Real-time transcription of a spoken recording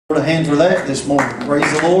Put a hand for that this morning.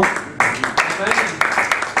 Praise the Lord.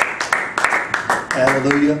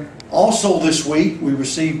 Hallelujah. Also this week we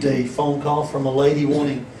received a phone call from a lady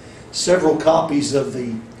wanting several copies of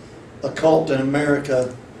the Occult in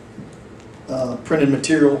America printed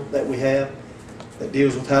material that we have that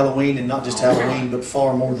deals with Halloween, and not just Halloween but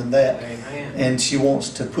far more than that. Amen. And she wants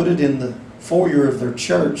to put it in the foyer of their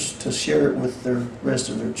church to share it with the rest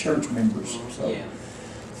of their church members. So Yeah.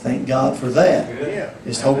 thank God for that. Yeah.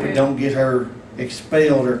 Just hope it don't get her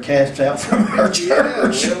expelled or cast out from our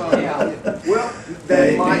church. Well,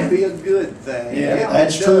 that might be a good thing. Yeah,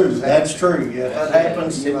 that's true. That's true. Yeah, if that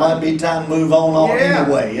happens, it might be time to move on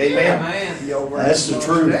anyway. Amen. Amen. That's the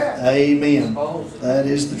truth. Amen. That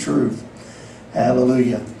is the truth.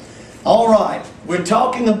 Hallelujah. All right. We're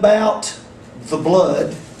talking about the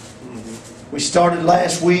blood. We started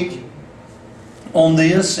last week on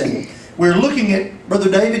this, and we're looking at, Brother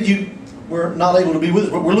David, you were not able to be with us,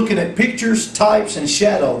 but we're looking at pictures, types, and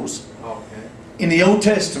shadows in the Old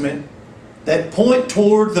Testament that point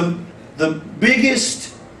toward the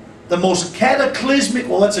biggest, the most cataclysmic,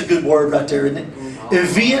 well, that's a good word right there, isn't it?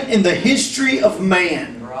 Event in the history of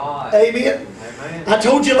man. Right. Amen. I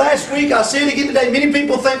told you last week, I said again today, many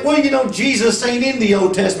people think, well, you know, Jesus ain't in the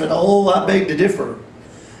Old Testament. Oh, I beg to differ.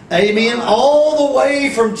 Amen. All the way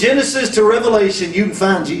from Genesis to Revelation, you can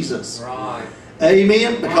find Jesus. Right.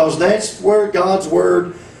 Amen. Because that's where God's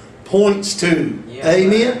Word points to. Yes,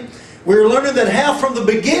 Amen. right. We're learning that how from the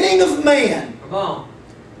beginning of man, Come on.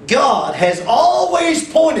 God has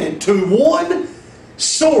always pointed to one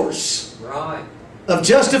source Right. of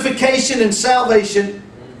justification and salvation.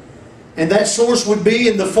 And that source would be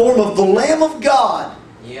in the form of the Lamb of God.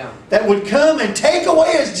 Yeah. That would come and take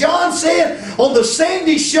away, as John said, on the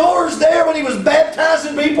sandy shores there when he was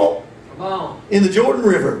baptizing people Come on. in the Jordan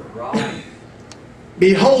River. Right.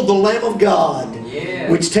 Behold the Lamb of God, Yeah.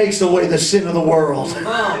 which takes away the sin of the world. Come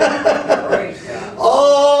on. Praise God.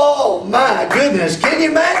 Oh my goodness. Can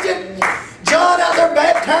you imagine? John out there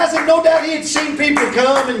baptizing, no doubt he had seen people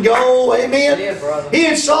come and go. Amen. Yeah, brother. He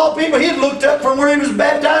had saw people, he had looked up from where he was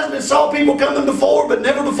baptizing and saw people coming before, but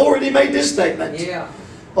never before had he made this statement. Yeah.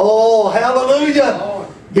 Oh, hallelujah. Lord.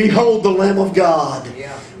 Behold the Lamb of God, Yeah.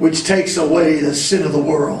 which takes away the sin of the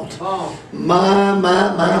world. Come on.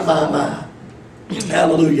 My.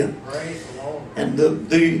 Hallelujah. Praise the Lord. And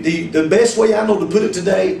the best way I know to put it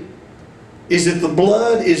today is that the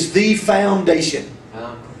blood is the foundation.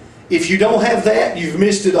 If you don't have that, you've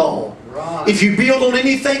missed it all. Right. If you build on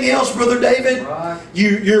anything else, Brother David, Right.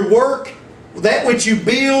 your work, that which you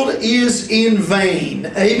build is in vain.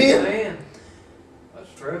 Amen? Amen.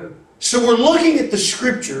 That's true. So we're looking at the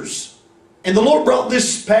Scriptures, and the Lord brought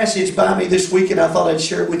this passage by me this week, and I thought I'd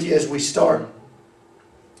share it with you as we start.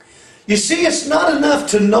 You see, it's not enough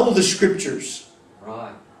to know the Scriptures.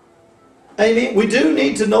 Right. Amen? We do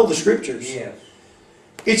need to know the Scriptures. Yes.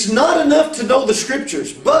 It's not enough to know the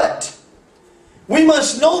Scriptures, but we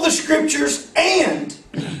must know the Scriptures and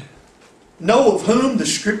know of whom the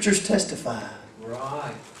Scriptures testify.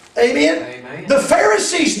 Right. Amen? Amen. The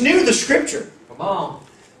Pharisees knew the Scripture. Come on.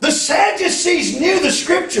 The Sadducees knew the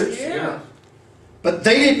Scriptures. Yeah. But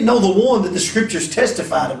they didn't know the one that the Scriptures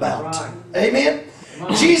testified about. Right. Amen?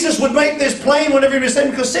 Jesus would make this plain whenever he was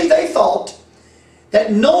saying, because see, they thought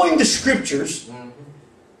that knowing the Scriptures,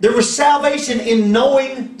 there was salvation in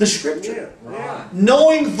knowing the Scripture. Right.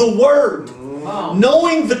 Knowing the Word. Come on.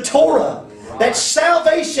 Knowing the Torah. That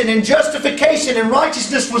salvation and justification and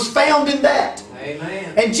righteousness was found in that.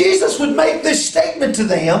 Amen. And Jesus would make this statement to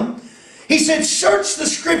them. He said, search the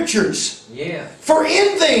Scriptures, Yeah. for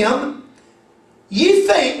in them ye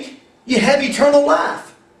think you have eternal life.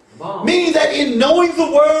 Come on. Meaning that in knowing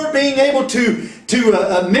the Word, being able to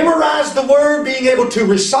memorize the Word, being able to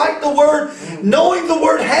recite the Word, knowing the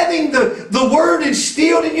Word, having the Word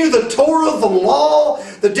instilled in you, the Torah, the law,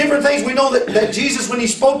 the different things. We know that Jesus, when He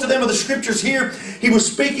spoke to them of the Scriptures here, He was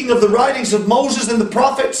speaking of the writings of Moses and the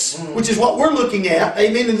prophets, which is what we're looking at,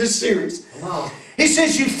 amen, in this series. Come on. He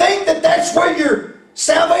says, you think that that's where your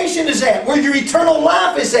salvation is at, where your eternal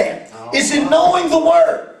life is at. It's in knowing the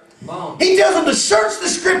Word. Come on. He tells them to search the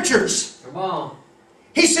Scriptures. Come on.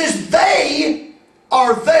 He says, they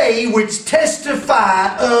are they which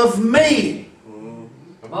testify of me.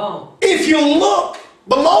 Come on. If you look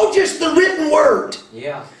below just the written Word,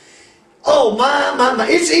 Yeah. oh my.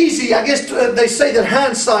 It's easy. I guess they say that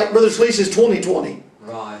hindsight, Brother Sleece, is 20/20.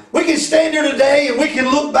 Right. We can stand here today and we can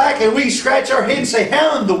look back and we can scratch our head and say,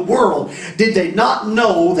 how in the world did they not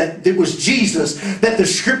know that it was Jesus that the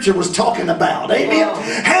Scripture was talking about? Amen. Wow.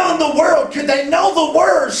 How in the world could they know the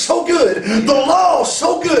Word so good, the law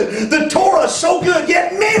so good, the Torah so good,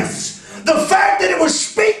 yet miss The fact that it was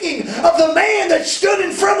speaking of the man that stood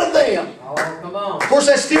in front of them. Oh, come on. Of course,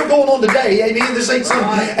 that's still going on today. Amen. This ain't some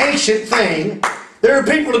ancient thing. There are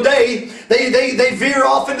people today, they veer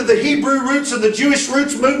off into the Hebrew roots and the Jewish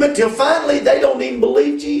roots movement till finally they don't even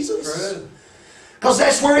believe Jesus. Because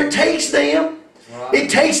that's where it takes them. Right. It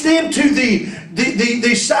takes them to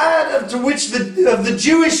the side of which of the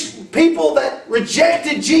Jewish people that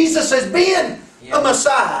rejected Jesus as being a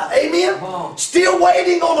Messiah. Amen? Still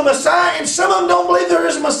waiting on a Messiah, and some of them don't believe there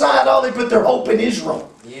is a Messiah at all. They put their hope in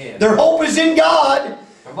Israel. Yeah. Their hope is in God,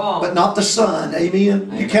 but not the Son. Amen?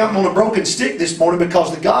 Amen. You counting on a broken stick this morning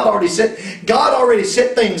because God already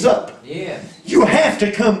set things up. Yeah. You have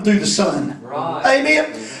to come through the Son. Right.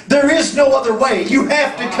 Amen? There is no other way. You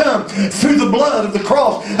have to come through the blood of the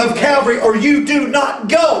cross of Calvary, or you do not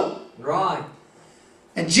go. Right.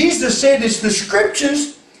 And Jesus said it's the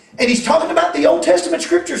Scriptures, and He's talking about the Old Testament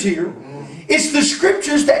Scriptures here. It's the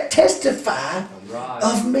Scriptures that testify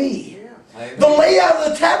of me. Yeah. The layout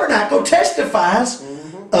of the tabernacle testifies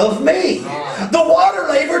of me. Right. The water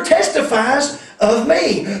laver testifies of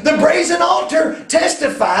me. The brazen altar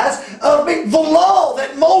testifies of me. The law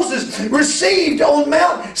that Moses received on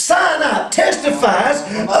Mount Sinai testifies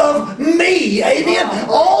of me. Amen.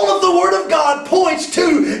 All of the Word of God points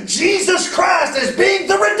to Jesus Christ as being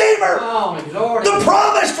the Redeemer. The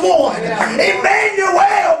promised one.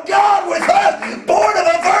 Emmanuel, God with us, born of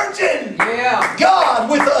a virgin. God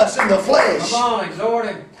with us in the flesh. Come on, exhort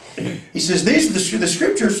Him. He says, these are the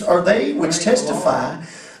Scriptures are they which testify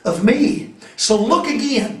of me. So look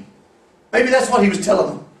again. Maybe that's what He was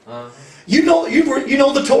telling them. You know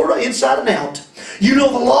the Torah inside and out. You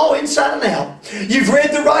know the law inside and out. You've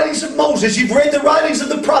read the writings of Moses. You've read the writings of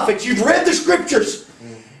the prophets. You've read the Scriptures.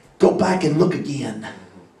 Go back and look again.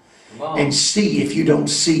 And see if you don't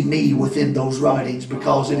see me within those writings,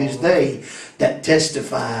 because it is they that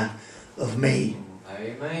testify of me.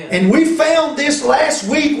 Amen. And we found this last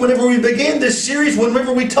week whenever we began this series,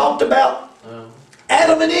 whenever we talked about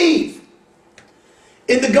Adam and Eve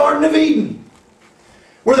in the Garden of Eden,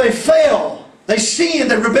 where they fell, they sinned,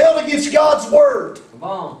 they rebelled against God's Word. Come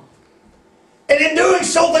on. And in doing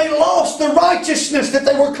so, they lost the righteousness that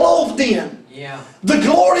they were clothed in. Yeah. The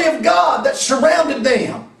glory of God that surrounded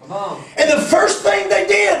them. Come on. And the first thing they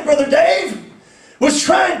did, Brother Dave, was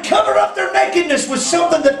try and cover up their nakedness with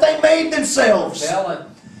something that they made themselves.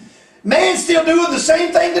 Man's still doing the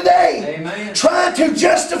same thing today. Amen. Trying to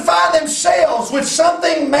justify themselves with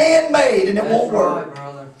something man-made, and it won't work.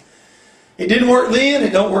 Brother. It didn't work then,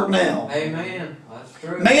 it don't work now. Amen. That's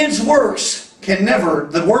true. Man's works can never,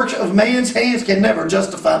 the work of man's hands can never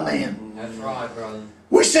justify man. That's right, brother.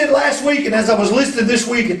 We said last week, and as I was listening this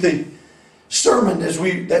week at the sermon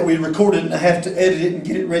that we recorded, and I have to edit it and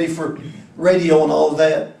get it ready for radio and all of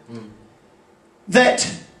that,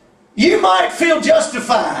 that you might feel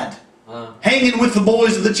justified hanging with the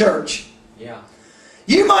boys of the church. Yeah.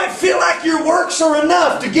 You might feel like your works are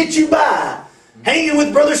enough to get you by, hanging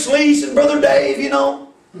with Brother Sleece and Brother Dave, you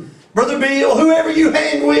know, Brother Bill, whoever you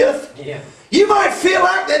hang with. Yeah. You might feel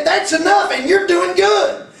like that's enough and you're doing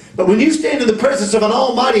good. But when you stand in the presence of an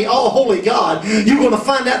almighty, all-holy God, you're going to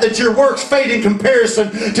find out that your works fade in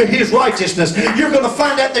comparison to His righteousness. You're going to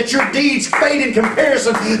find out that your deeds fade in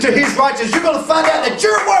comparison to His righteousness. You're going to find out that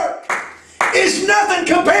your work is nothing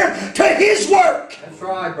compared to His work. That's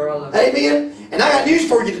right, brother. Amen. And I got news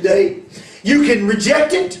for you today. You can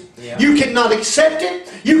reject it. Yeah. You cannot accept it.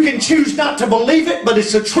 You can choose not to believe it, but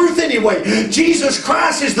it's the truth anyway. Jesus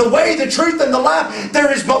Christ is the way, the truth, and the life.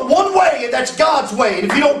 There is but one way, and that's God's way.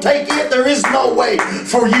 And if you don't take it, there is no way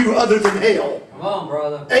for you other than hell. Come on,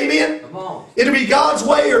 brother. Amen? Come on. It'll be God's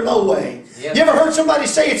way or no way. Yes. You ever heard somebody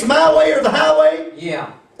say it's my way or the highway?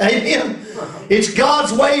 Yeah. Amen. It's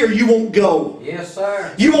God's way or you won't go. Yes,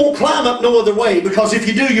 sir. You won't climb up no other way, because if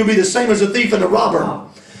you do, you'll be the same as a thief and a robber. Oh.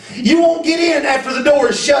 You won't get in after the door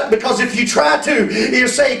is shut, because if you try to, He'll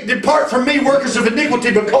say, "Depart from me, workers of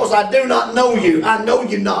iniquity, because I do not know you. I know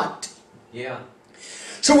you not." Yeah.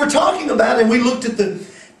 So we're talking about, and we looked at the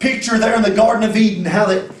picture there in the Garden of Eden, how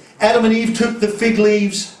that Adam and Eve took the fig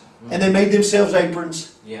leaves and they made themselves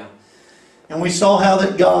aprons. Yeah. And we saw how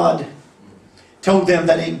that God told them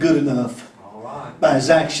that ain't good enough. All right. By His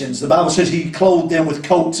actions. The Bible says He clothed them with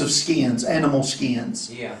coats of skins, animal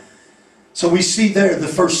skins. Yeah. So we see there the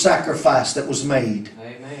first sacrifice that was made.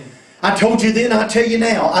 Amen. I told you then, I tell you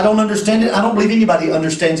now, I don't understand it. I don't believe anybody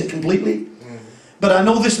understands it completely. But I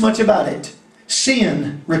know this much about it.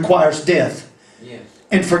 Sin requires death. Yes.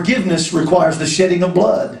 And forgiveness requires the shedding of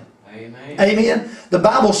blood. Amen. Amen. The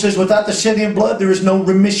Bible says without the shedding of blood there is no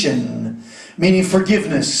remission. Meaning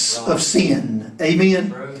forgiveness of sin.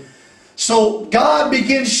 Amen. True. So God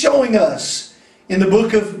begins showing us in the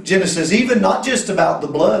book of Genesis, even not just about the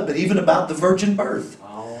blood, but even about the virgin birth.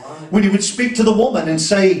 When He would speak to the woman and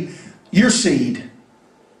say, your seed,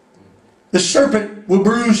 the serpent will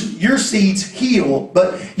bruise your seed's heel,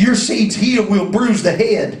 but your seed's heel will bruise the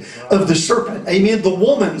head of the serpent. Amen. The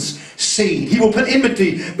woman's seed. He will put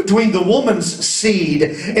enmity between the woman's seed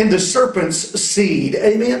and the serpent's seed.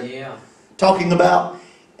 Amen. Yeah. Talking about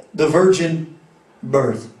the virgin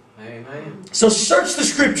birth. Amen. So search the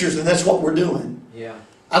scriptures, and that's what we're doing. Yeah.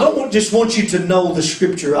 I don't just want you to know the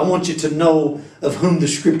scripture. I want you to know of whom the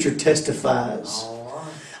scripture testifies.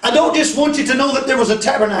 I don't just want you to know that there was a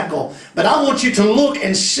tabernacle, but I want you to look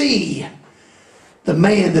and see the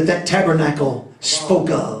man that tabernacle spoke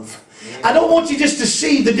of. I don't want you just to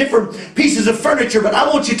see the different pieces of furniture, but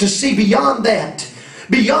I want you to see beyond that.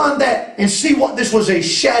 Beyond that, and see what this was a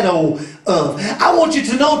shadow of. I want you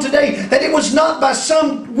to know today that it was not by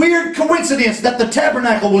some weird coincidence that the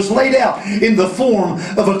tabernacle was laid out in the form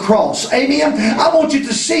of a cross. Amen? I want you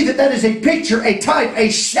to see that that is a picture, a type,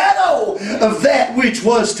 a shadow of that which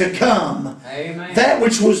was to come. Amen. That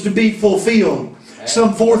which was to be fulfilled.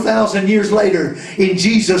 Some 4,000 years later in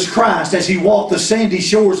Jesus Christ, as He walked the sandy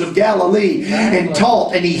shores of Galilee and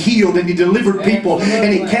taught and He healed and He delivered people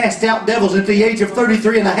and He cast out devils at the age of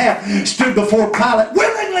 33 and a half, stood before Pilate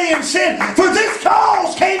willingly and said, for this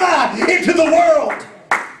cause came I into the world.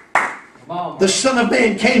 The Son of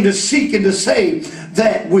Man came to seek and to save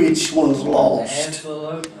that which was lost.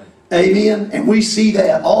 Absolutely. Amen. And we see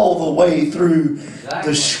that all the way through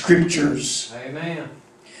the scriptures. Amen.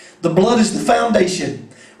 The blood is the foundation.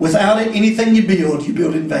 Without it, anything you build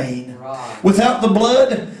in vain. Right. Without the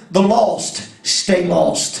blood, the lost stay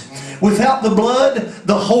lost. Without the blood,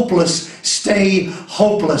 the hopeless stay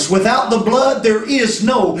hopeless. Without the blood, there is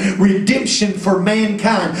no redemption for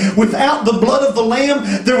mankind. Without the blood of the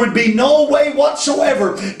Lamb, there would be no way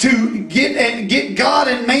whatsoever to get God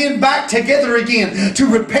and man back together again, to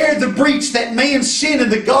repair the breach that man's sin in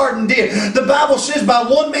the garden did. The Bible says by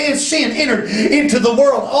one man's sin entered into the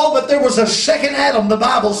world. Oh, but there was a second Adam, the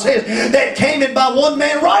Bible says, that came in by one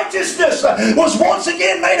man. Righteousness was once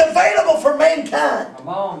again made available for mankind. Come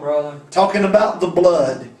on, brother. Talking about the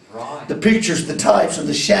blood. Right. The pictures, the types, and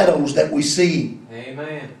the shadows that we see.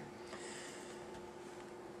 Amen.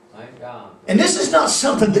 Thank God. And this is not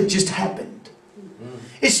something that just happened.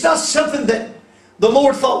 It's not something that the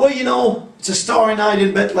Lord thought, well, you know, it's a starry night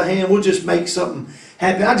in Bethlehem. We'll just make something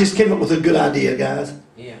happen. I just came up with a good idea, guys.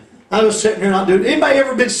 Yeah. I was sitting here not doing it. Anybody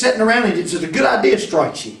ever been sitting around and it's just a good idea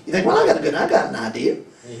strikes you? You think, well, I got an idea.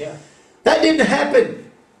 Yeah. That didn't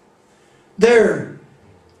happen there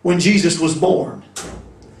when Jesus was born.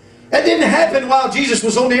 That didn't happen while Jesus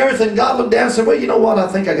was on the earth and God looked down and said, well, you know what? I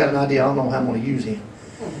think I got an idea. I don't know how I'm going to use him.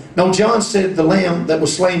 No, John said the lamb that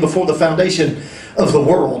was slain before the foundation of the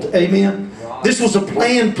world. Amen. Right. This was a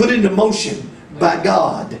plan put into motion by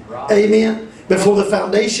God. Right. Amen. Before the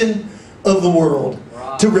foundation of the world.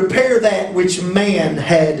 Right. To repair that which man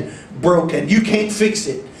had broken. You can't fix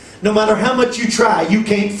it. No matter how much you try, you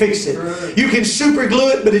can't fix it. Right. You can super glue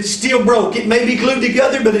it, but it's still broke. It may be glued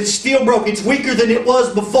together, but it's still broke. It's weaker than it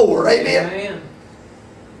was before. Amen. Amen.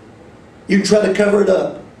 You can try to cover it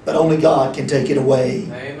up, but only God can take it away.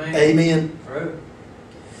 Amen. Amen. True.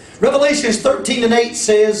 Revelations 13 and 8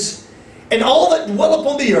 says, and all that dwell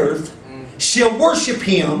upon the earth shall worship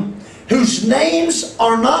him whose names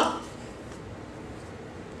are not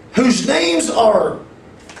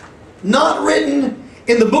written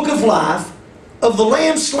in the book of life of the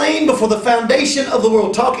Lamb slain before the foundation of the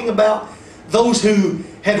world. Talking about those who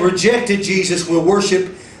had rejected Jesus will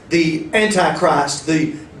worship the Antichrist,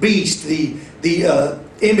 the beast, the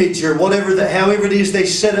image, or however it is they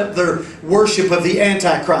set up their worship of the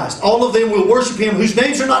Antichrist. All of them will worship him whose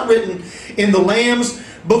names are not written in the Lamb's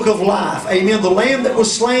book of life. Amen. The Lamb that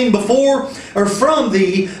was slain before or from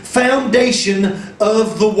the foundation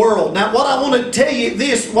of the world. Now, what I want to tell you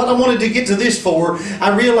what I wanted to get to this for,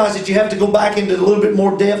 I realize that you have to go back into a little bit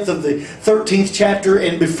more depth of the 13th chapter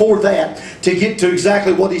and before that to get to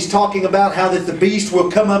exactly what he's talking about, how that the beast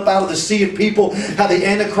will come up out of the sea of people, how the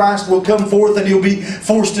Antichrist will come forth and he'll be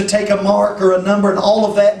forced to take a mark or a number and all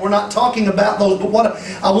of that. We're not talking about those, but what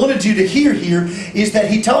I wanted you to hear here is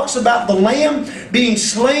that he talks about the Lamb being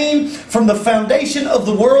slain from the foundation of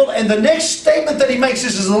the world, and the next statement that he makes,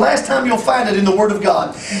 this is the last time you'll find it in the Word of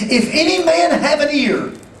God. If any man have an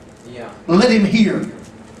ear, let him hear.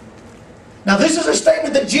 Now this is a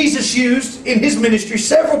statement that Jesus used in his ministry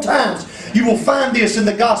several times. You will find this in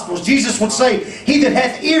the Gospels. Jesus would say, he that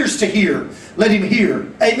hath ears to hear, let him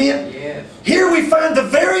hear. Amen? Yes. Here we find the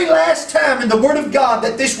very last time in the Word of God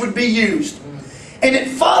that this would be used. And it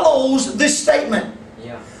follows this statement.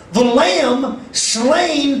 Yeah. The Lamb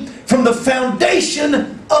slain from the foundation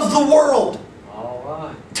of the world. All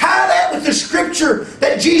right. Tie that with the scripture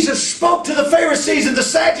that Jesus spoke to the Pharisees and the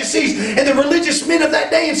Sadducees and the religious men of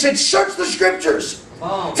that day and said, search the scriptures.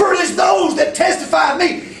 For it is those that testify of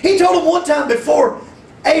me. He told them one time before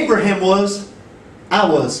Abraham was, I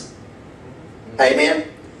was. Amen.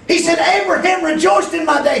 He said, Abraham rejoiced in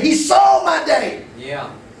my day. He saw my day.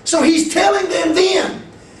 Yeah. So he's telling them then.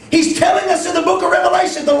 He's telling us in the book of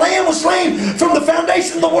Revelation, the Lamb was slain from the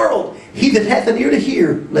foundation of the world. He that hath an ear to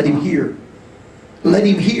hear, let him hear. Let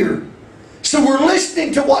him hear. So we're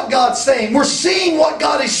listening to what God's saying. We're seeing what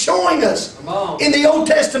God is showing us in the Old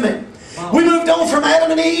Testament. We moved on from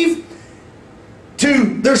Adam and Eve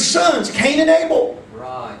to their sons, Cain and Abel.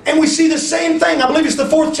 Right. And we see the same thing. I believe it's the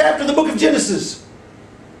 4th chapter of the book of Genesis.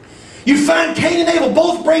 You find Cain and Abel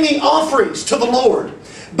both bringing offerings to the Lord.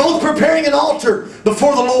 Both preparing an altar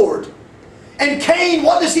before the Lord. And Cain,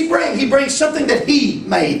 what does he bring? He brings something that he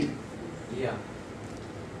made. Yeah.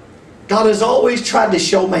 God has always tried to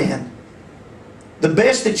show man the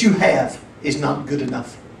best that you have is not good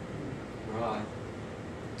enough. Right.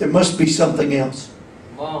 There must be something else.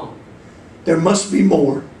 Come on. There must be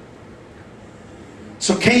more.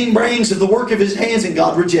 So Cain brings of the work of his hands, and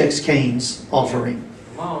God rejects Cain's offering.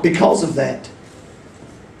 Come on. Because of that.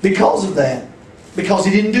 Because of that. Because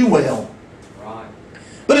he didn't do well. Right.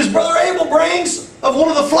 But his brother Abel brings of one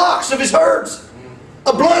of the flocks of his herds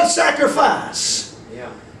a blood sacrifice.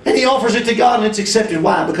 Yeah. And he offers it to God, and it's accepted.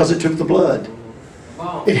 Why? Because it took the blood. Come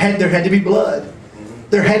on. There had to be blood.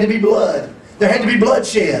 There had to be blood. There had to be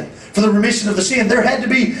bloodshed for the remission of the sin. There had to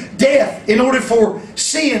be death in order for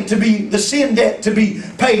sin to be, the sin debt to be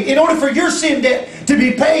paid. In order for your sin debt to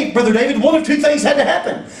be paid, Brother David, one of two things had to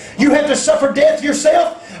happen. You had to suffer death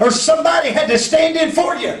yourself, or somebody had to stand in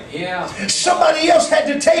for you. Yeah. Somebody else had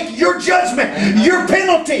to take your judgment, your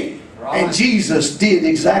penalty. Right. And Jesus did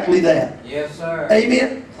exactly that. Yes, sir.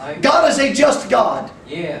 Amen. God is a just God.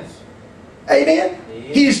 Yes. Amen.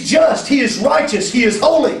 He is just. He is righteous. He is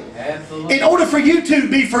holy. Absolutely. In order for you to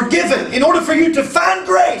be forgiven, in order for you to find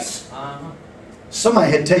grace,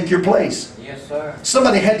 somebody had to take your place. Yes, sir.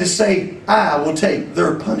 Somebody had to say, I will take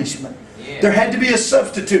their punishment. Yes. There had to be a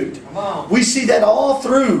substitute. Come on. We see that all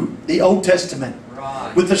through the Old Testament.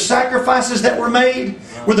 Right. With the sacrifices that were made,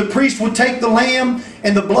 where the priest would take the lamb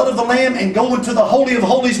and the blood of the lamb and go into the Holy of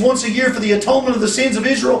Holies once a year for the atonement of the sins of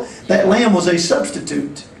Israel, that lamb was a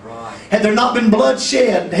substitute. Right. Had there not been blood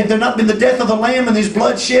shed, had there not been the death of the lamb and his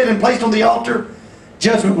blood shed and placed on the altar,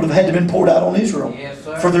 judgment would have had to been poured out on Israel. Yes,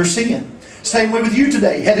 sir. For their sin. Same way with you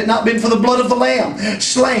today. Had it not been for the blood of the Lamb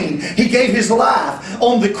slain, He gave His life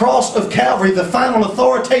on the cross of Calvary, the final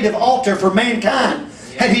authoritative altar for mankind.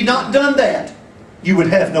 Yes. Had He not done that, you would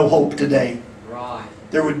have no hope today. Right.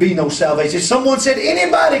 There would be no salvation. If someone said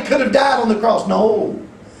anybody could have died on the cross, no.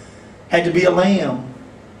 Had to be a lamb.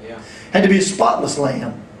 Yeah. Had to be a spotless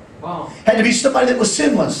lamb. Come on. Had to be somebody that was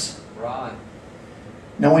sinless. Right.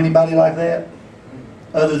 Know anybody like that?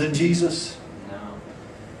 Other than Jesus? No.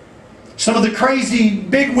 Some of the crazy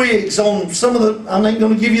bigwigs on some of the, I'm not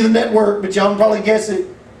going to give you the network, but y'all can probably guess it.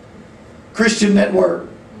 Christian network.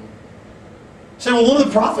 Said, well, one of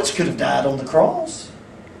the prophets could have died on the cross.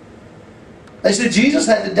 They said Jesus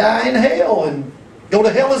had to die in hell and go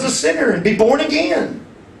to hell as a sinner and be born again.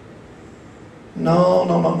 No,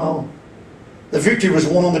 no, no, no. The victory was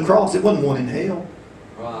won on the cross. It wasn't won in hell.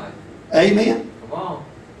 Right. Amen. Come on.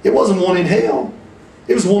 It wasn't won in hell.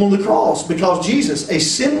 It was won on the cross because Jesus, a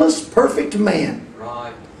sinless, perfect man.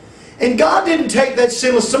 Right. And God didn't take that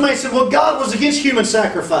sinless. Somebody said, well, God was against human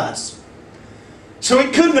sacrifice. So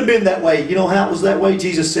it couldn't have been that way. You know how it was that way?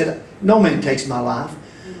 Jesus said, no man takes my life.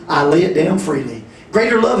 I lay it down freely.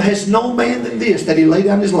 Greater love has no man than this, that He laid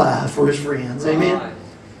down His life for His friends. Amen. Right.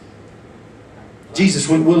 Jesus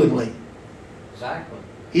went willingly. Exactly.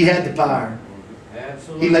 He had the power.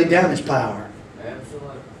 Absolutely. He laid down His power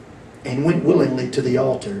Absolutely. and went willingly to the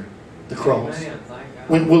altar, the cross. Amen. Thank God.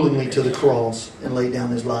 Went willingly to the cross and laid down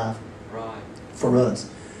His life Right. for us.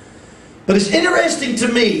 But it's interesting to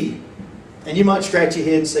me, and you might scratch your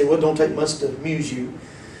head and say, well, it don't take much to amuse you,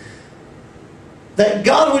 that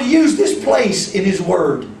God would use this place in His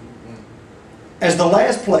Word as the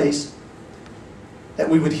last place that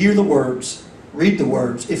we would hear the words, read the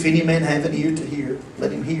words, if any man have an ear to hear,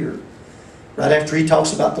 let him hear. Right after He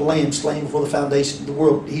talks about the Lamb slain before the foundation of the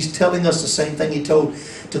world, He's telling us the same thing He told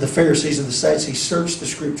to the Pharisees and the Sadducees. Search the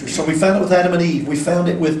Scriptures. So we found it with Adam and Eve. We found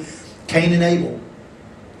it with Cain and Abel.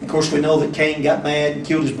 Of course, we know that Cain got mad and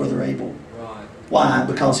killed his brother Abel. Right. Why?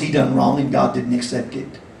 Because he done wrong and God didn't accept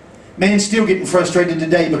it. Man's still getting frustrated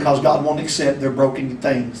today because God won't accept their broken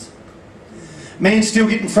things. Man's still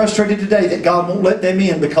getting frustrated today that God won't let them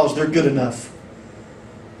in because they're good enough.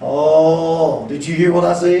 Oh, did you hear what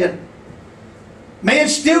I said?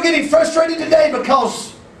 Man's still getting frustrated today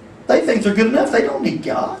because they think they're good enough. They don't need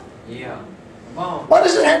God. Yeah. Come on. Why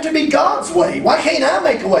does it have to be God's way? Why can't I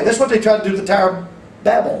make a way? That's what they tried to do with the Tower of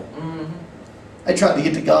Babel. Mm-hmm. They tried to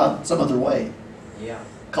get to God some other way. Yeah.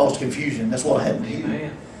 Caused confusion. That's what happened to you.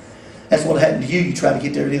 Amen. That's what happened to you. You tried to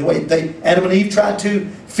get there either way. Adam and Eve tried to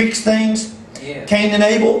fix things. Yeah. Cain and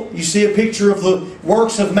Abel, you see a picture of the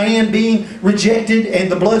works of man being rejected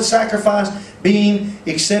and the blood sacrifice being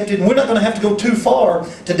accepted. And we're not going to have to go too far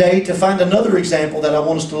today to find another example that I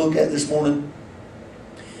want us to look at this morning.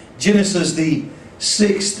 Genesis, the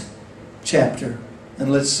 6th chapter.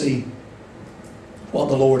 And let's see what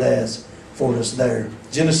the Lord has for us there.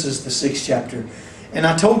 Genesis, the 6th chapter. And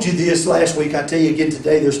I told you this last week. I tell you again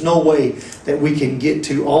today, there's no way that we can get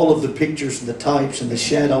to all of the pictures and the types and the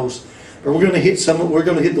shadows. But we're going to hit we're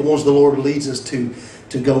going to hit the ones the Lord leads us to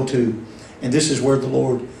go to. And this is where the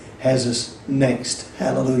Lord has us next.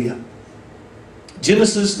 Hallelujah.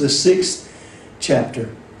 Genesis, the 6th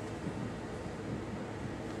chapter.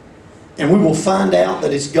 And we will find out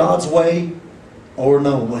that it's God's way or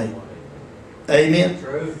no way. Amen.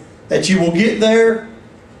 True. That you will get there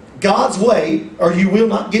God's way or you will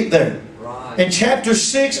not get there. Right. In chapter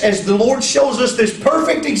 6, as the Lord shows us this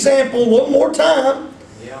perfect example one more time,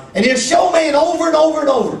 Yeah. and He'll show man over and over and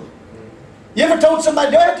over. You ever told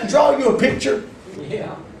somebody, do I have to draw you a picture?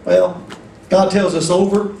 Yeah. Well, God tells us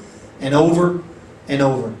over and over and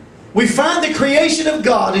over. We find the creation of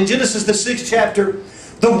God in Genesis the 6th chapter,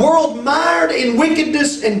 the world mired in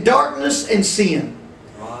wickedness and darkness and sin.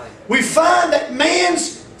 Right. We find that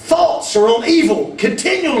man's thoughts are on evil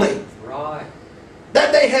continually. Right.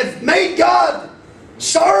 That they have made God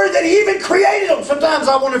sorry that He even created them. Sometimes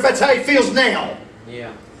I wonder if that's how He feels now.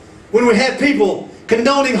 Yeah. When we have people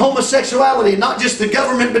condoning homosexuality, not just the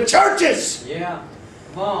government but churches. Yeah.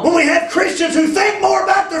 Come on. When we have Christians who think more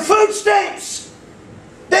about their food stamps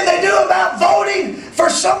than they do about voting for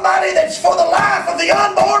somebody that's for the life of the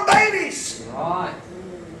unborn babies. Right.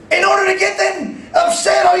 In order to get them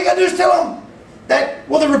upset, all you got to do is tell them that,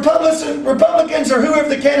 well, the Republicans or whoever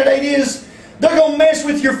the candidate is, they're going to mess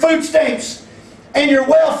with your food stamps and your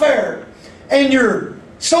welfare and your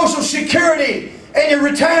Social Security and your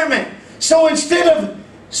retirement. So instead of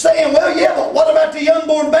saying, well, yeah, but what about the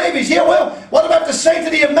unborn babies? Yeah, well, what about the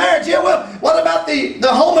sanctity of marriage? Yeah, well, what about the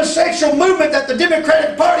homosexual movement that the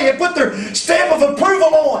Democratic Party had put their stamp of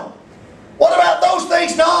approval on? What about those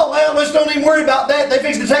things? No, well, let's don't even worry about that. They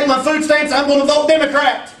fix to take my food stamps, I'm going to vote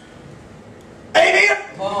Democrat. Amen?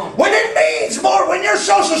 When it means more, when your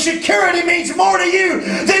Social Security means more to you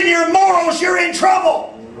than your morals, you're in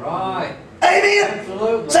trouble. Right. Amen?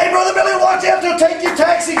 Absolutely. Say, Brother Billy, watch out, they'll take your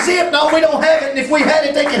tax exempt. No, we don't have it, and if we had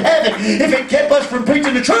it, they can have it if it kept us from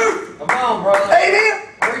preaching the truth. Come on, brother. Amen?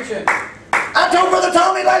 Preach it. I told Brother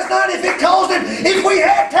Tommy last night if we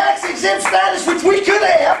had tax exempt status, which we could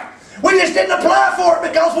have, we just didn't apply for it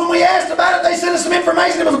because when we asked about it, they sent us some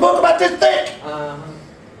information. It was a book about this thick.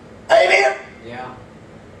 Amen? Yeah.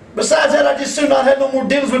 Besides that, I just soon not have no more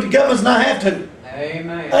dealings with the government than I have to.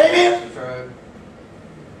 Amen. Amen? That's true.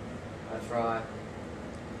 That's right.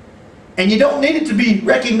 And you don't need it to be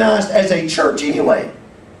recognized as a church anyway.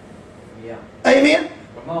 Yeah. Amen?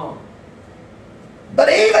 Come on. But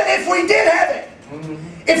even if we did have it,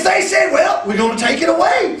 if they said, well, we're going to take it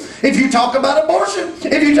away. If you talk about abortion,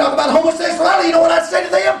 if you talk about homosexuality, you know what I'd say to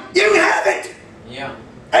them? You can have it. Yeah.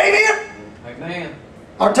 Amen? Amen.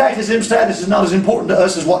 Our tax exempt status is not as important to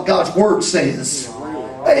us as what God's Word says.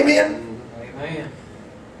 Amen? Amen.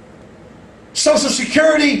 Social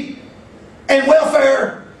Security and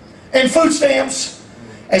welfare and food stamps.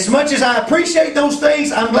 As much as I appreciate those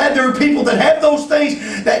things, I'm glad there are people that have those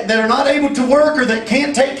things that are not able to work or that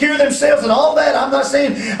can't take care of themselves and all that. I'm not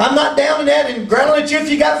saying, I'm not down in that and growling at you if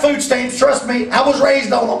you got food stamps. Trust me, I was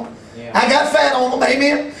raised on them. Yeah. I got fat on them.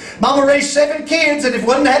 Amen. Mama raised 7 kids, and if it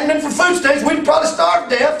hadn't been for food stamps, we'd probably starve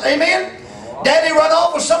to death. Amen. Daddy run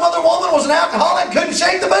off with some other woman, was an alcoholic, couldn't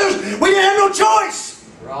shake the booze. We didn't have no choice.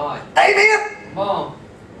 Right. Amen. Come on.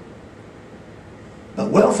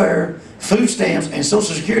 But welfare, food stamps, and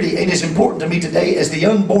Social Security ain't as important to me today as the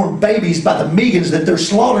unborn babies by the millions that they're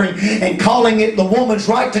slaughtering and calling it the woman's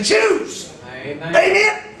right to choose. Amen.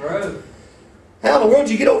 Amen. True. How in the world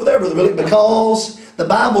did you get over there, Brother Billy? Because the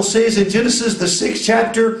Bible says in Genesis, the 6th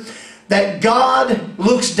chapter, that God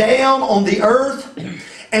looks down on the earth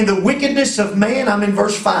and the wickedness of man. I'm in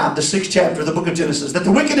verse 5, the 6th chapter of the book of Genesis. That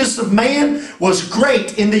the wickedness of man was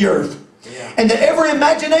great in the earth. Yeah. And that every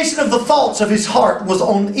imagination of the thoughts of his heart was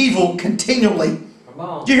on evil continually. Come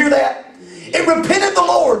on. Do you hear that? It repented the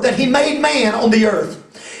Lord that he made man on the earth.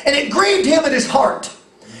 And it grieved him at his heart.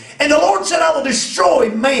 And the Lord said, I will destroy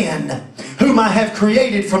man whom I have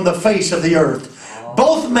created from the face of the earth,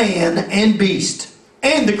 both man and beast,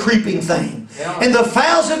 and the creeping thing, and the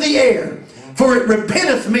fowls of the air, for it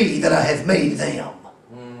repenteth me that I have made them.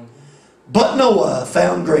 But Noah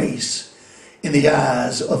found grace in the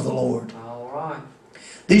eyes of the Lord. All right.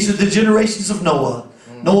 These are the generations of Noah.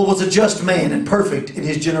 Noah was a just man and perfect in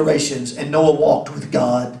his generations, and Noah walked with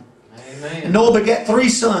God. Amen. And Noah begat 3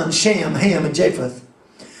 sons, Shem, Ham, and Japheth.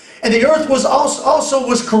 And the earth was also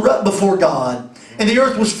was corrupt before God, and the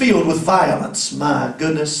earth was filled with violence. My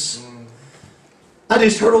goodness. I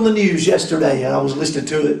just heard on the news yesterday, I was listening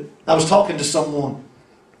to it. I was talking to someone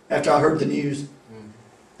after I heard the news.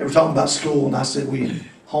 They were talking about school, and I said, we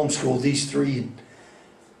homeschool these 3. And,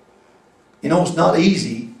 you know, it's not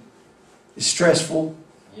easy. It's stressful.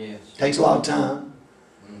 Yes. Takes a lot of time.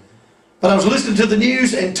 But I was listening to the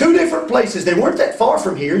news in 2 different places. They weren't that far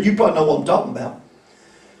from here. You probably know what I'm talking about.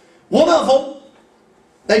 One of them,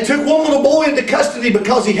 they took one little boy into custody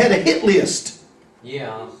because he had a hit list.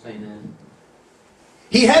 Yeah, I've seen that.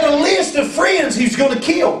 He had a list of friends he was going to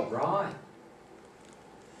kill. Right.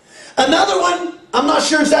 Another one, I'm not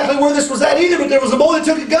sure exactly where this was at either, but there was a boy that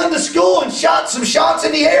took a gun to school and shot some shots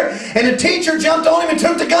in the air, and a teacher jumped on him and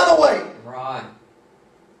took the gun away. Right.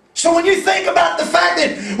 So when you think about the fact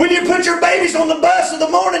that when you put your babies on the bus in the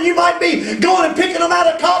morning, you might be going and picking them out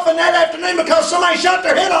of coffin that afternoon because somebody shot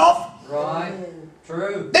their head off. Right.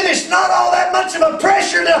 True. Then it's not all that much of a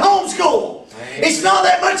pressure to homeschool. Amen. It's not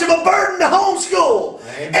that much of a burden to homeschool.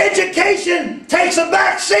 Amen. Education takes a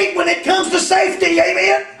back seat when it comes to safety.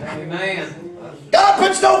 Amen? Amen. God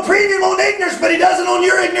puts no premium on ignorance, but He doesn't on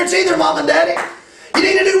your ignorance either, Mom and Daddy. You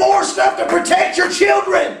need to do more stuff to protect your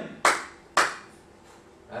children.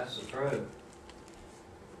 That's the truth.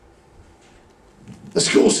 The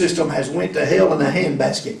school system has went to hell in a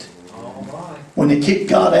handbasket. All right. When they kick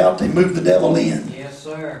God out, they move the devil in. Yes,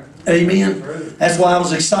 sir. Amen. True. That's why I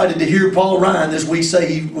was excited to hear Paul Ryan this week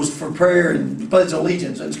say he was for prayer and pledge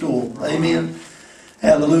allegiance in school. Amen.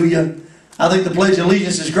 Hallelujah. I think the pledge of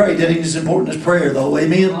allegiance is great. That ain't as important as prayer, though.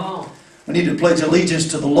 Amen. Oh. We need to pledge allegiance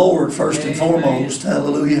to the Lord first and foremost.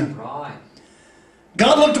 Hallelujah. Right.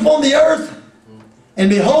 God looked upon the earth, and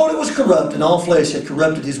behold, it was corrupt, and all flesh had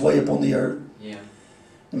corrupted his way upon the earth. Yeah.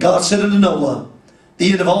 And God said unto Noah,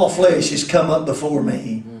 the end of all flesh is come up before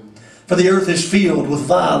me. For the earth is filled with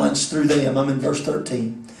violence through them. I'm in verse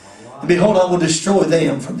 13. And behold, I will destroy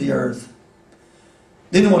them from the earth.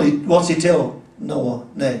 Then what's he tell Noah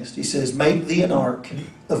next? He says, make thee an ark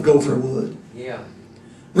of gopher wood. Yeah.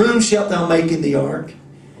 Room shalt thou make in the ark,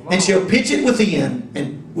 and shall pitch it within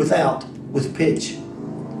and without with pitch.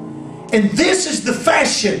 And this is the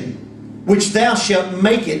fashion which thou shalt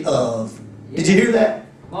make it of. Did you hear that?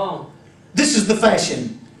 Come on. This is the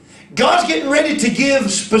fashion. God's getting ready to give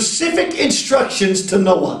specific instructions to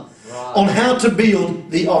Noah on how to build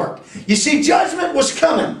the ark. You see, judgment was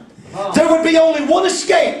coming. There would be only one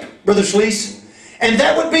escape, Brother Schlese, and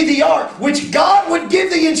that would be the ark, which God would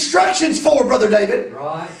give the instructions for, Brother David.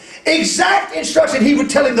 Right. Exact instruction. He would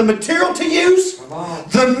tell him the material to use,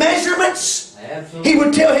 the measurements. Absolutely. He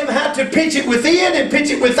would tell him how to pitch it within and pitch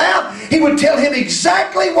it without. He would tell him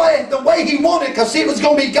exactly the way he wanted, because it was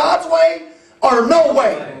going to be God's way or no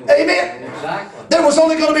way. Amen? Exactly. There was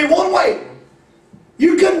only going to be one way.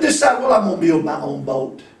 You couldn't decide, well, I'm going to build my own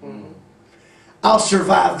boat. I'll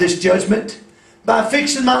survive this judgment by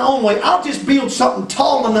fixing my own way. I'll just build something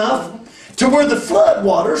tall enough to where the flood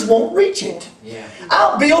waters won't reach it. Yeah.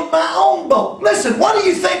 I'll build my own boat. Listen, what do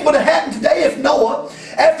you think would have happened today if Noah,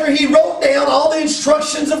 after he wrote down all the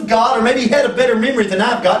instructions of God, or maybe he had a better memory than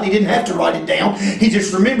I've got and he didn't have to write it down, he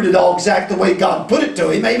just remembered it all exactly the way God put it to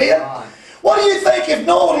him, amen? Right. What do you think if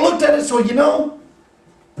Noah would have looked at it and said, you know,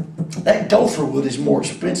 that gopher wood is more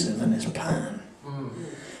expensive than this pine.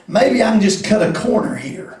 Maybe I can just cut a corner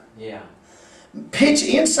here. Yeah. Pitch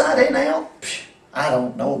inside and out? I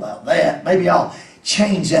don't know about that. Maybe I'll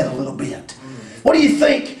change that a little bit. What do you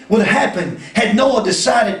think would happen had Noah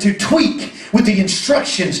decided to tweak with the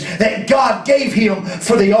instructions that God gave him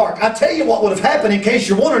for the ark? I tell you what would have happened, in case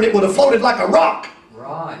you're wondering. It would have floated like a rock.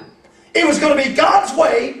 Right. It was going to be God's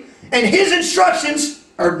way, and His instructions,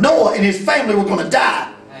 or Noah and his family were going to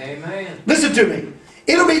die. Amen. Listen to me.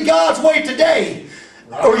 It'll be God's way today,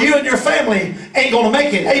 or you and your family ain't going to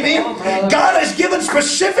make it. Amen? God has given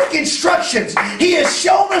specific instructions. He has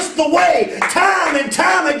shown us the way time and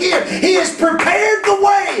time again. He has prepared the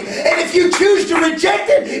way. And if you choose to you reject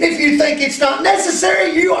it, if you think it's not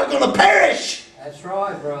necessary, you are going to perish. That's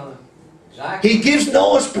right, brother. Exactly. He gives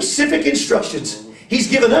Noah specific instructions. He's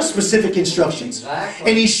given us specific instructions. Exactly.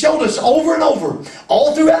 And He showed us over and over,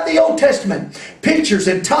 all throughout the Old Testament, pictures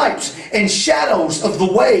and types and shadows of the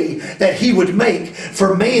way that He would make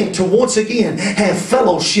for man to once again have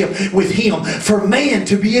fellowship with Him. For man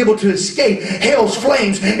to be able to escape hell's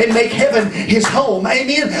flames and make heaven his home.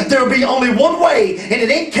 Amen? There will be only one way, and it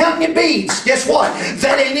ain't counting your beads. Guess what?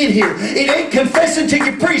 That ain't in here. It ain't confessing to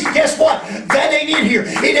your priest. Guess what? That ain't in here.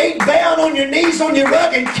 It ain't bowing on your knees on your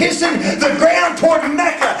rug and kissing the ground toward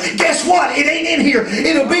Mecca. Guess what? It ain't in here.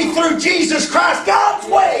 It'll be through Jesus Christ, God's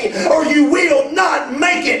way, or you will not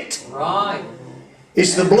make it. Right.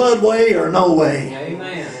 It's the blood way or no way.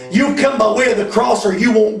 Amen. You'll come by way of the cross or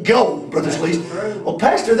you won't go, brothers and sisters. Well,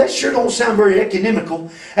 Pastor, that sure don't sound very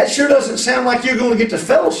economical. That sure doesn't sound like you're going to get to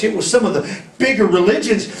fellowship with some of the bigger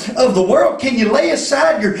religions of the world. Can you lay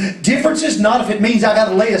aside your differences? Not if it means I got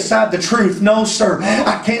to lay aside the truth. No, sir.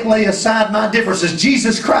 I can't lay aside my differences.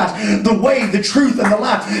 Jesus Christ, the way, the truth, and the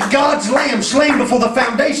life. God's Lamb slain before the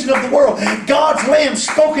foundation of the world. God's Lamb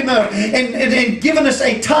spoken of and given us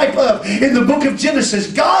a type of in the book of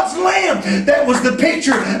Genesis. God's Lamb that was the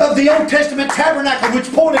picture of the Old Testament tabernacle,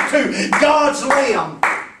 which pointed to God's Lamb.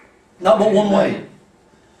 Not but one way.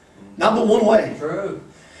 Not but one way. True.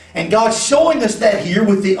 And God's showing us that here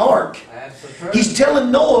with the ark. That's the truth. He's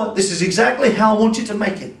telling Noah, this is exactly how I want you to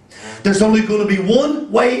make it. There's only going to be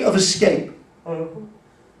one way of escape.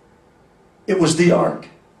 It was the ark.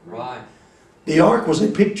 Right. The ark was a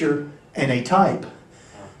picture and a type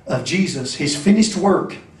of Jesus, His finished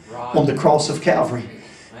work on the cross of Calvary.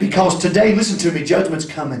 Because today, listen to me, judgment's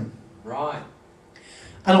coming. Right.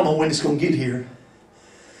 I don't know when it's going to get here.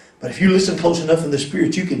 But if you listen close enough in the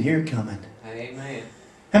Spirit, you can hear it coming. Amen.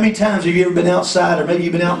 How many times have you ever been outside, or maybe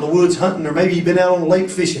you've been out in the woods hunting, or maybe you've been out on the lake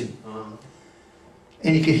fishing,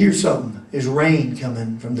 and you could hear something? There's rain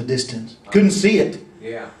coming from the distance. Couldn't see it.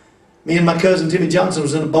 Yeah. Me and my cousin Timmy Johnson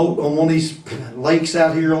was in a boat on one of these lakes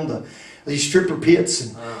out here on these stripper pits,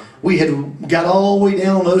 and we had got all the way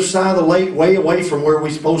down on the other side of the lake, way away from where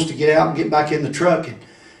we're supposed to get out and get back in the truck. And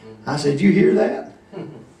I said, "You hear that?"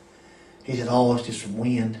 He said, "Oh, it's just some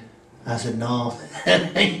wind." I said, "No,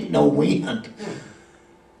 that ain't no wind."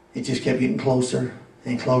 It just kept getting closer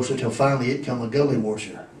and closer till finally it come a gully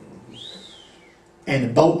washer. And the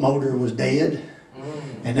boat motor was dead.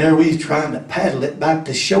 And there we was trying to paddle it back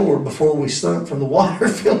to shore before we sunk from the water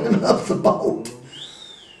filling up the boat.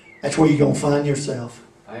 That's where you're going to find yourself.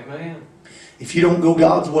 Amen. If you don't go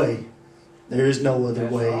God's way, there is no other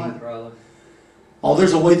way. Right, brother. Oh,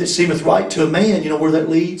 there's a way that seemeth right to a man. You know where that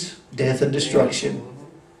leads? Death and destruction.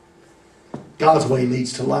 God's way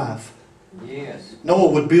leads to life. Yes.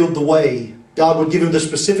 Noah would build the way. God would give him the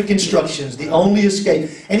specific instructions, the only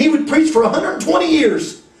escape. And he would preach for 120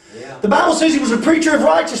 years. Yeah. The Bible says he was a preacher of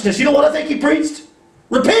righteousness. You know what I think he preached?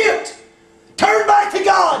 Repent! Turn back to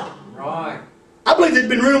God! Right. I believe there'd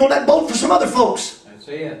been room on that boat for some other folks. That's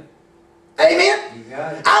it. Amen? You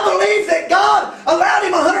got it. I believe that God allowed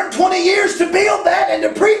him 120 years to build that and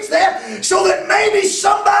to preach that so that maybe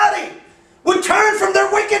somebody would turn from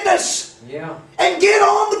their wickedness and get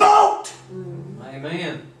on the boat.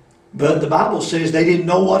 Amen. But the Bible says they didn't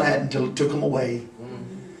know what happened until it took them away.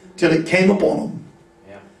 Till it came upon them.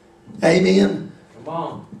 Yeah. Amen? Come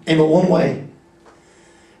on. And but one way.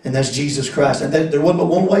 And that's Jesus Christ. And there wasn't but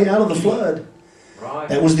one way out of the flood. Right.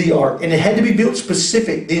 That was the ark. And it had to be built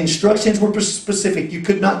specific. The instructions were specific. You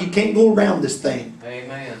can't go around this thing.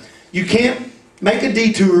 Amen. You can't make a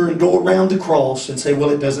detour and go around the cross and say,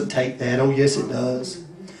 well, it doesn't take that. Oh, yes, it does.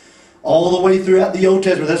 All the way throughout the Old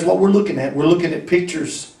Testament, that's what we're looking at. We're looking at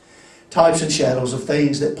pictures, types and shadows of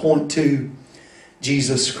things that point to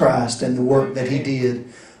Jesus Christ and the work that He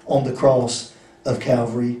did on the cross of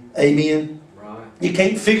Calvary. Amen? Right. You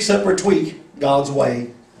can't fix up or tweak God's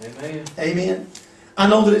way. Amen. Amen? I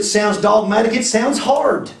know that it sounds dogmatic. It sounds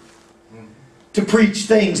hard to preach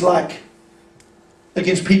things like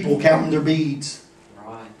against people counting their beads.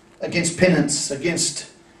 Right. Against penance. Against,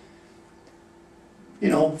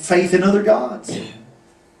 faith in other gods.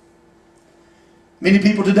 Many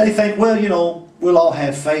people today think, well, we'll all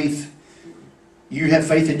have faith. You have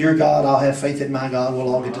faith in your God, I'll have faith in my God.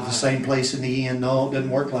 We'll all get to the same place in the end. No, it doesn't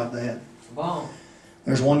work like that. Come on.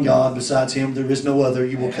 There's one God. Besides Him, there is no other.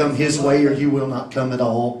 You will come His way or you will not come at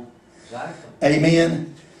all. Exactly.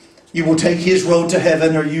 Amen. You will take His road to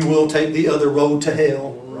heaven or you will take the other road to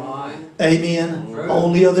hell. Right. Amen. True.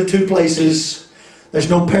 Only other two places. There's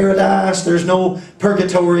no paradise. There's no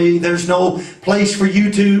purgatory. There's no place for you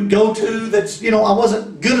to go to that's, I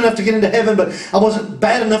wasn't good enough to get into heaven, but I wasn't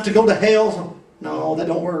bad enough to go to hell. No, that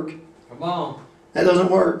don't work. Come on. That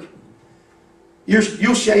doesn't work. You'll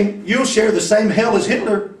share the same hell as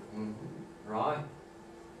Hitler. Right.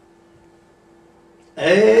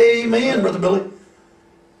 Amen, Brother Billy.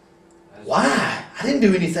 That's Why? I didn't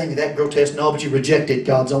do anything that grotesque. No, but you rejected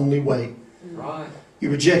God's only way. right. You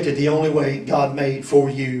rejected the only way God made for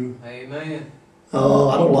you. Amen. Oh,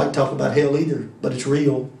 I don't like to talk about hell either, but it's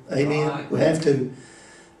real. Amen. Right. We have to.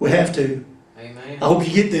 We have to. Amen. I hope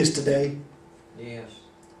you get this today. Yes.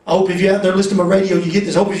 I hope if you're out there listening to my radio, you get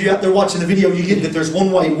this. I hope if you're out there watching the video, you get that there's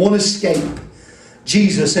one way, one escape.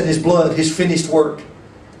 Jesus and His blood, His finished work.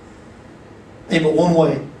 Ain't but one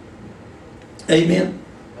way. Amen.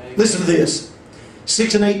 Amen. Listen to this.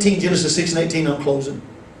 6 and 18, Genesis 6 and 18, I'm closing.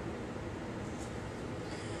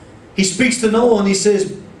 He speaks to Noah and he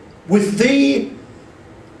says, with thee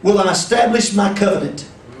will I establish my covenant,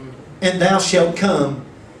 and thou shalt come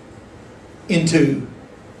into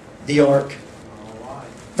the ark. All right.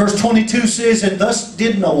 Verse 22 says, and thus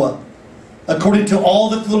did Noah, according to all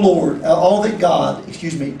that the Lord, all that God,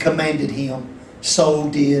 commanded him, so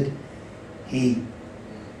did he.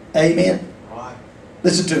 Amen. Right.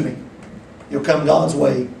 Listen to me. You'll come God's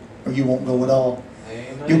way, or you won't go at all.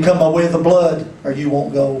 Amen. You'll come by way of the blood, or you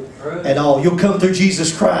won't go True. at all. You'll come through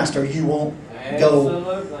Jesus Christ, or you won't go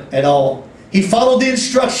Absolutely. at all. He followed the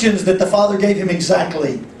instructions that the Father gave him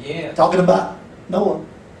exactly. Yes. Talking about Noah.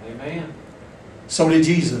 Amen. So did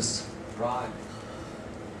Jesus. Right.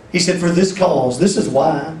 He said, for this cause, this is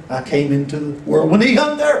why I came into the world. When he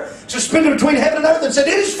hung there, suspended between heaven and earth and said,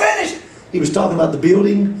 it is finished, he was talking about the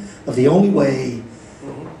building of the only way.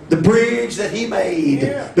 The bridge that he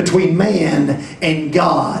made between man and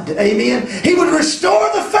God. Amen. He would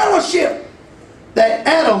restore the fellowship that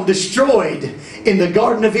Adam destroyed in the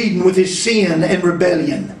Garden of Eden with his sin and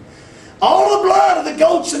rebellion. All the blood of the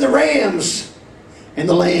goats and the rams and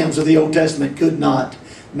the lambs of the Old Testament could not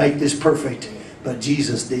make this perfect. But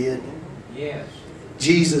Jesus did. Yes.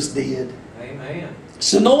 Jesus did. Amen.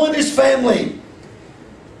 So Noah and his family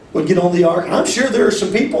would get on the ark. I'm sure there are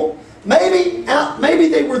some people, maybe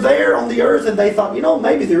they were there on the earth and they thought,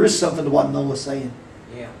 maybe there is something to what Noah's saying.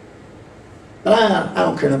 Yeah. But I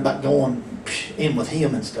don't care about going in with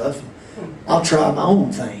him and stuff. I'll try my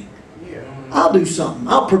own thing. Yeah. I'll do something.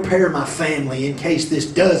 I'll prepare my family in case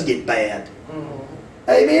this does get bad.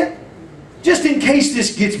 Amen? Just in case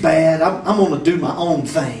this gets bad, I'm going to do my own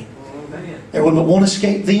thing. Amen. There wasn't but one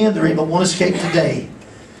escape then. There ain't but one escape today.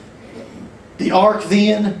 The ark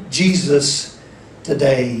then, Jesus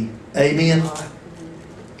today. Amen?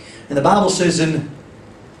 And the Bible says in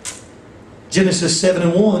Genesis 7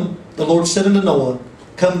 and 1, the Lord said unto Noah,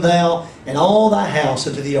 come thou and all thy house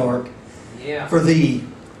into the ark. Yeah. For thee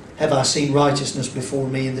have I seen righteousness before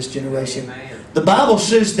me in this generation. Amen. The Bible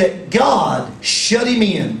says that God shut him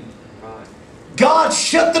in. Right. God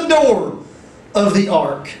shut the door of the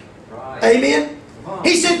ark. Right. Amen? Come on.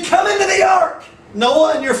 He said, come into the ark,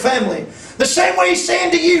 Noah and your family. The same way He's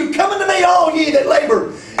saying to you, come unto me, all ye that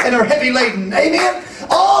labor and are heavy laden. Amen?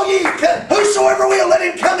 All ye, whosoever will, let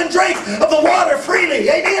him come and drink of the water freely.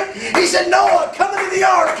 Amen? He said, Noah, come into the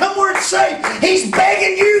ark. Come where it's safe. He's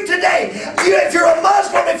begging you today. If you're a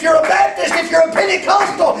Muslim, if you're a Baptist, if you're a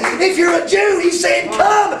Pentecostal, if you're a Jew, He's saying,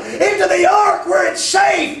 come into the ark where it's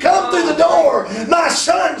safe. Come through the door. My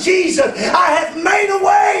son, Jesus, I have made a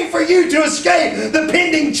way for you to escape the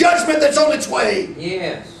pending judgment that's on its way.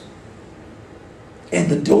 Yes. And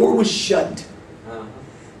the door was shut. Uh-huh.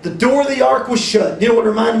 The door of the ark was shut. You know what it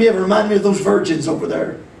reminded me of? It reminded me of those virgins over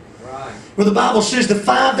there. Right. Where the Bible says the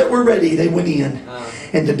 5 that were ready, they went in.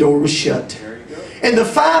 And the door was shut. There you go. And the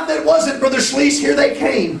 5 that wasn't, Brother Sleece, here they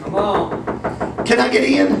came. Come on. Can I get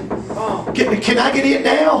in? Come on. Can I get in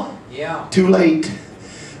now? Yeah. Too late.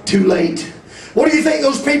 Too late. What do you think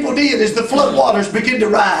those people did as the floodwaters began to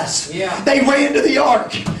rise? Yeah. They ran to the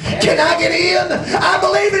ark. Can I get in? I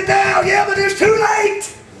believe it now. Yeah, but it's too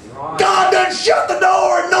late. Right. God done shut the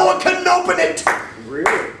door and Noah couldn't open it.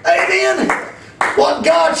 Really? Amen. What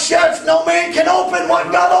God shuts, no man can open.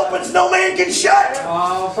 What God opens, no man can shut.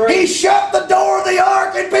 Oh, He praise. shut the door of the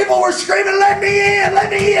ark and people were screaming, let me in, let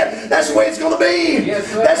me in. That's the way it's going to be. Yes,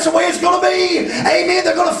 sir. That's the way it's going to be. Amen.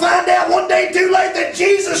 They're going to find out one day too late that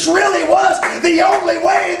Jesus really was the only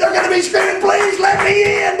way. They're going to be screaming, please let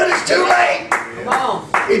me in, but it's too late. Come on.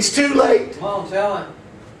 It's too late. Come on, tell him.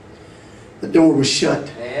 The door was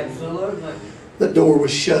shut. Absolutely. The door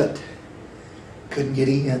was shut. Couldn't get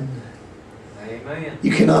in. Amen.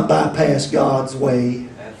 You cannot bypass God's way.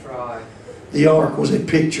 That's right. The ark was a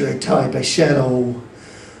picture, a type, a shadow,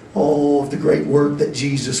 of the great work that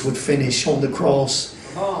Jesus would finish on the cross.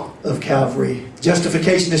 Come on. of Calvary.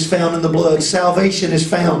 Justification is found in the blood. Salvation is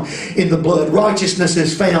found in the blood. Righteousness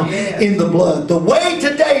is found in the blood. The way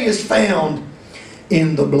today is found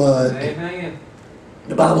in the blood. Amen.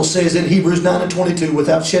 The Bible says in Hebrews 9 and 22,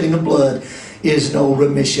 without shedding of blood is no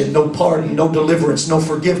remission, no pardon, no deliverance, no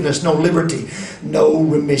forgiveness, no liberty, no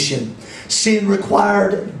remission. Sin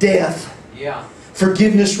required death. Yeah.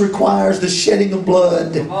 Forgiveness requires the shedding of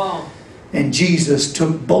blood. Come on. And Jesus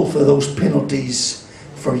took both of those penalties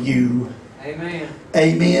for you. Amen.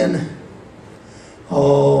 Amen.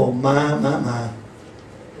 Oh, my.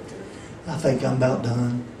 I think I'm about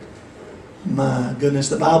done. My goodness.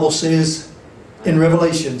 The Bible says in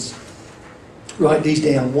Revelations, write these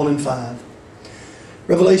down, 1 and 5.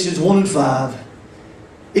 Revelations 1 and 5.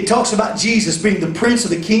 It talks about Jesus being the Prince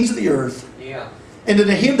of the kings of the earth. Yeah. And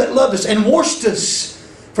unto Him that loved us and washed us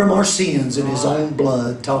from our sins in His own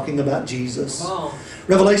blood. Talking about Jesus. Come on.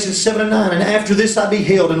 Revelation 7 and 9. And after this I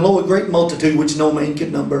beheld, and lo, a great multitude which no man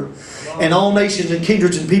could number. And all nations and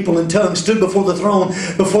kindreds and people and tongues stood before the throne,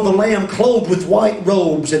 before the Lamb, clothed with white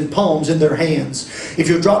robes and palms in their hands. If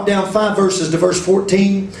you drop down 5 verses to verse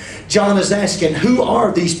 14, John is asking, who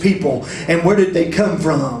are these people and where did they come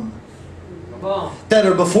from? Come on. That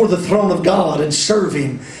are before the throne of God and serve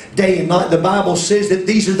Him day and night. The Bible says that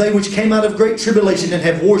these are they which came out of great tribulation and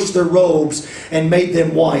have washed their robes and made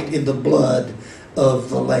them white in the blood of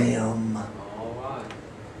the Lamb. All right.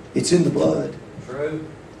 It's in the blood. True.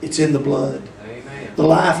 It's in the blood. Amen. The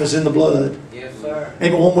life is in the blood. Yes, sir.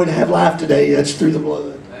 Ain't but one way to have life today, that's through the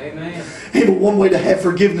blood. Amen. Ain't but one way to have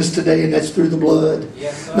forgiveness today, and that's through the blood.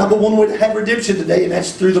 Yes, sir. Not but one way to have redemption today, and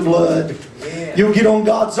that's through the blood. Yeah. You'll get on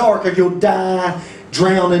God's ark, or you'll die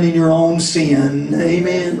drowning in your own sin.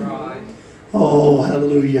 Amen. That's right. Oh,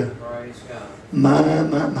 hallelujah. Praise God.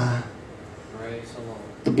 My. Praise the Lord.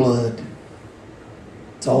 The blood.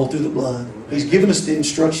 It's all through the blood. He's given us the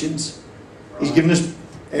instructions. He's given us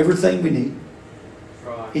everything we need.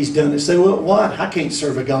 Right. He's done it. Say, well, what? I can't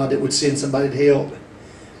serve a God that would send somebody to hell.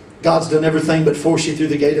 God's done everything but force you through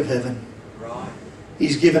the gate of heaven. Right.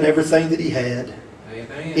 He's given everything that He had.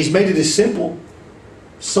 Amen. He's made it as simple.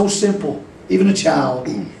 So simple. Even a child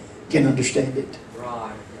can understand it.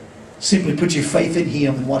 Right. Simply put your faith in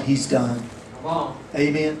Him and what He's done. Come on.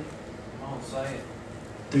 Amen. Come on, say it.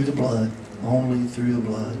 Through the blood. Only through the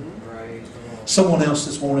blood. Praise the Lord. Someone else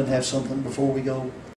this morning have something before we go?